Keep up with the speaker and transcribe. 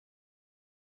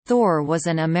Thor was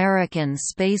an American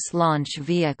space launch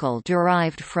vehicle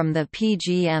derived from the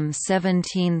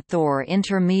PGM-17 Thor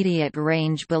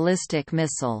intermediate-range ballistic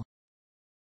missile.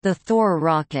 The Thor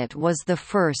rocket was the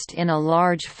first in a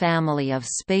large family of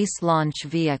space launch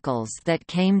vehicles that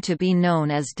came to be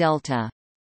known as Delta.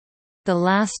 The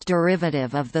last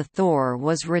derivative of the Thor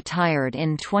was retired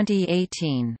in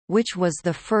 2018, which was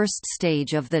the first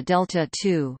stage of the Delta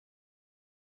II.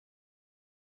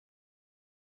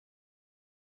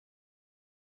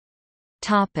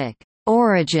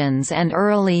 Origins and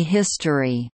early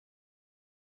history.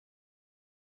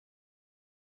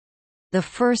 The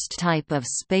first type of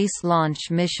space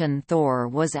launch mission Thor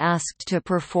was asked to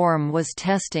perform was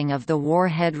testing of the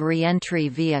warhead re-entry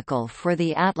vehicle for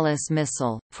the Atlas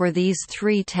missile. For these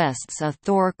three tests, a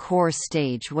Thor core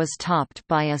stage was topped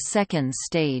by a second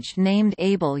stage named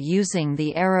Able using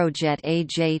the Aerojet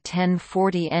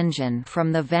AJ-1040 engine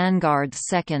from the Vanguard's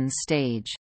second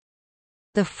stage.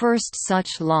 The first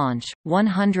such launch,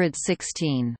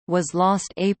 116, was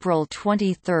lost April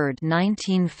 23,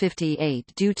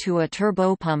 1958 due to a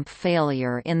turbopump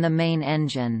failure in the main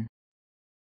engine.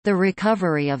 The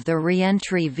recovery of the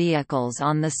re-entry vehicles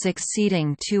on the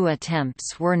succeeding two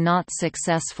attempts were not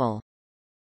successful.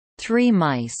 3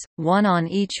 mice, one on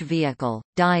each vehicle,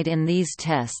 died in these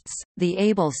tests. The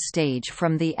Able stage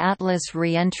from the Atlas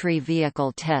re-entry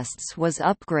vehicle tests was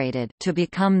upgraded to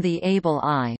become the Able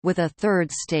I, with a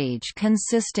third stage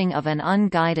consisting of an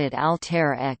unguided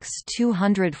Altair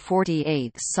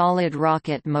X-248 solid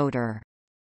rocket motor.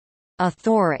 A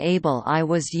Thor Able I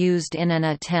was used in an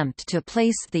attempt to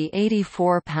place the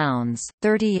 84 pounds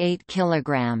 (38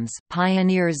 kilograms)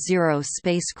 Pioneer 0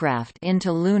 spacecraft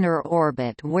into lunar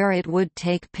orbit, where it would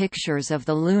take pictures of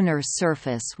the lunar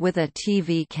surface with a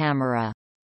TV camera.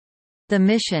 The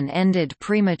mission ended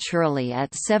prematurely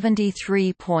at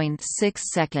 73.6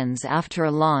 seconds after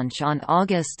launch on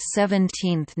August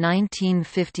 17,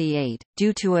 1958,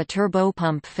 due to a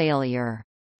turbopump failure.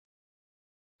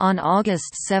 On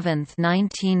August 7,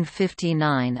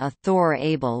 1959, a Thor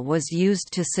Able was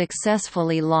used to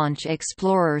successfully launch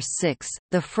Explorer 6,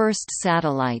 the first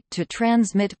satellite to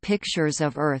transmit pictures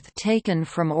of Earth taken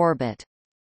from orbit.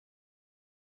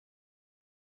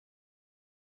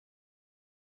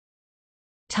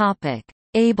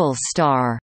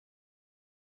 Ablestar.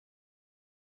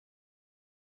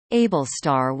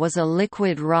 Ablestar was a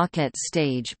liquid rocket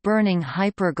stage burning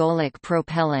hypergolic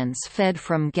propellants fed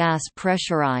from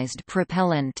gas-pressurized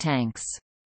propellant tanks.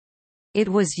 It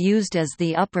was used as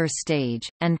the upper stage,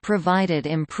 and provided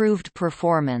improved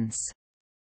performance.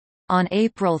 On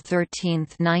April 13,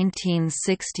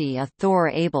 1960, a Thor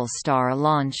Ablestar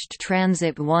launched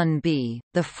Transit 1B,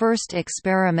 the first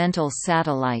experimental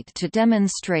satellite to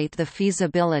demonstrate the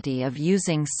feasibility of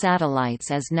using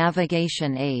satellites as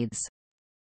navigation aids.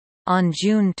 On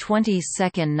June 22,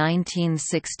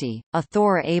 1960, a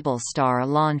Thor Ablestar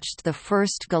launched the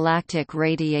first Galactic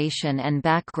Radiation and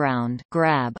Background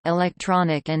 (GRAB)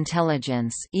 Electronic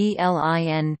Intelligence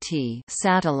 (ELINT)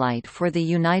 satellite for the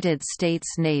United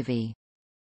States Navy.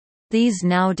 These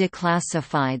now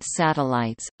declassified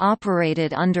satellites,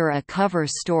 operated under a cover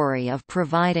story of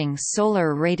providing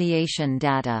solar radiation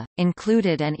data,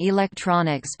 included an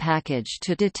electronics package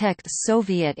to detect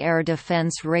Soviet air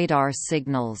defense radar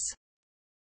signals.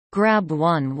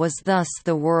 GRAB-1 was thus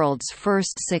the world's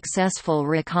first successful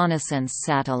reconnaissance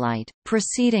satellite,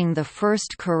 preceding the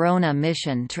first Corona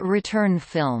mission to return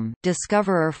film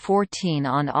Discoverer 14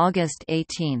 on August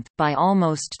 18 by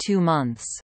almost 2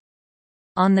 months.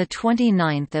 On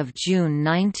 29 June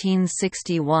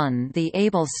 1961, the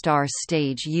Ablestar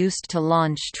stage used to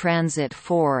launch Transit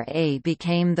 4A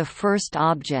became the first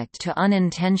object to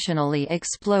unintentionally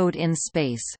explode in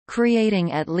space,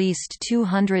 creating at least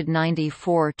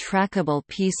 294 trackable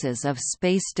pieces of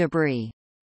space debris.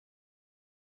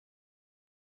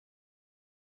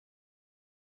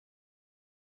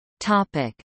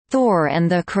 Thor and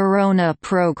the Corona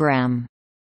program.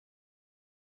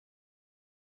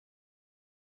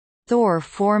 Thor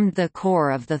formed the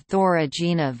core of the Thor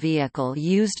Agena vehicle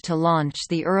used to launch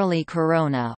the early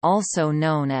Corona, also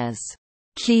known as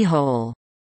Keyhole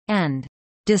and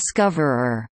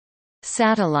Discoverer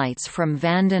satellites from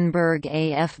Vandenberg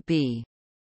AFB.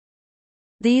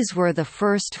 These were the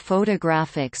first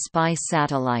photographic spy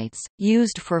satellites,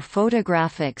 used for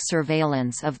photographic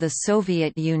surveillance of the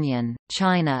Soviet Union,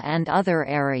 China and other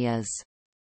areas.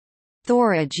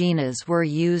 Thor Agenas were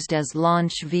used as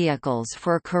launch vehicles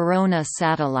for Corona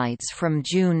satellites from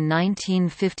June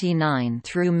 1959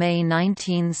 through May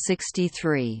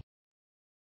 1963.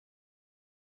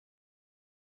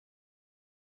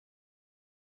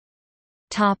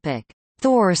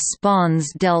 Thor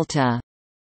spawns Delta.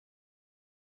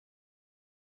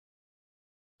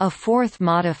 A fourth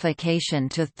modification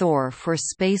to Thor for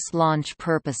space launch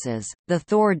purposes, the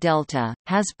Thor Delta,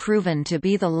 has proven to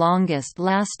be the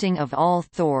longest-lasting of all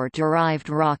Thor-derived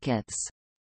rockets.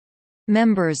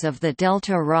 Members of the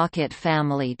Delta rocket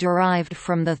family derived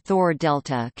from the Thor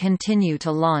Delta continue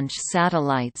to launch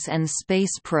satellites and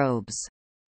space probes.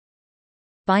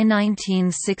 By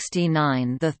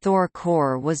 1969 the Thor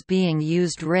core was being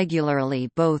used regularly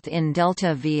both in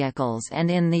Delta vehicles and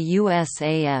in the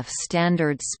USAF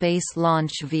Standard Space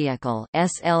Launch Vehicle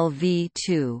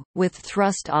 (SLV-2), with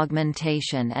thrust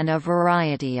augmentation and a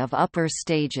variety of upper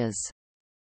stages.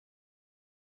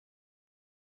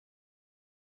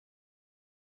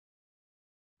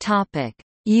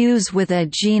 Use with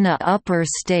Agena upper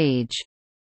stage.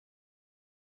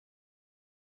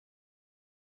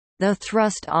 The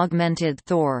thrust-augmented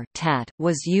Thor (TAT)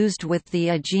 was used with the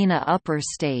Agena upper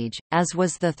stage, as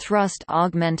was the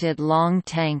thrust-augmented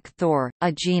long-tank Thor,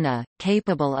 Agena,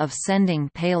 capable of sending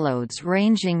payloads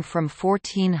ranging from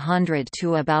 1,400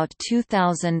 to about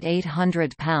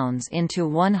 2,800 pounds into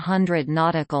 100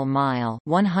 nautical mile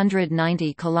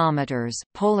 (190 kilometers)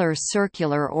 polar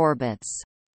circular orbits.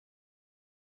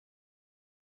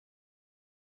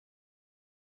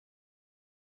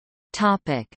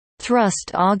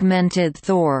 Thrust-augmented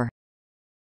Thor.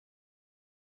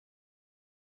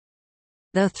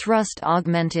 The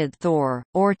thrust-augmented Thor,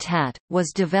 or TAT,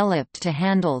 was developed to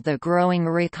handle the growing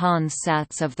recon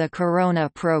sats of the Corona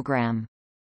program.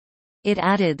 It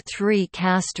added 3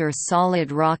 Castor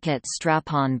solid rocket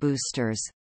strap-on boosters,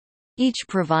 each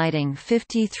providing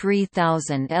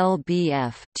 53,000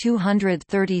 lbf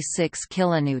 (236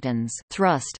 kilonewtons)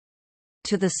 thrust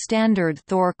to the standard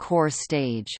Thor core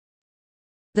stage.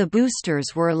 The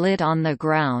boosters were lit on the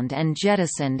ground and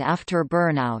jettisoned after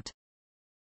burnout.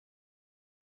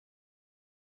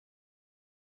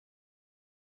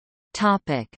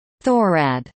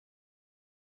 Thorad.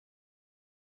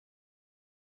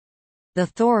 The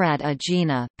Thorad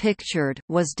Agena pictured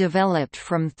was developed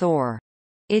from Thor.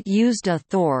 It used a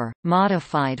Thor,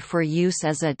 modified for use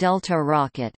as a Delta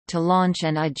rocket, to launch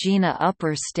an Agena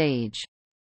upper stage.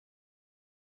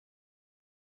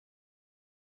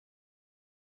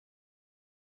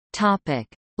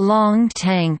 Long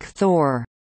tank Thor.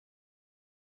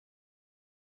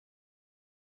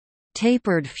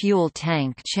 Tapered fuel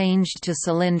tank changed to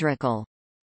cylindrical.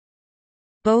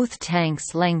 Both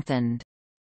tanks lengthened.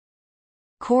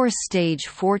 Core stage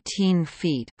 14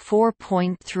 feet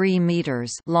 (4.3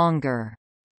 meters) longer.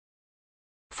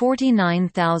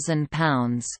 49,000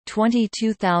 pounds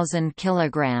 (22,000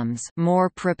 kilograms) more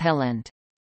propellant.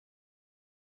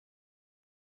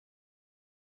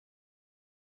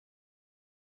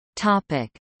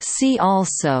 See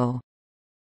also: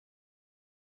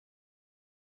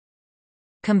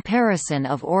 Comparison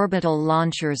of orbital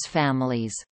launchers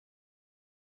families.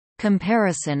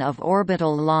 Comparison of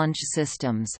orbital launch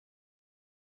systems.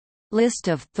 List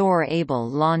of Thor-able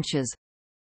launches.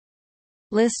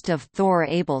 List of Thor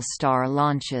Ablestar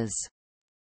launches.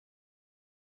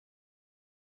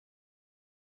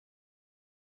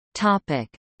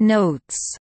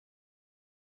 Notes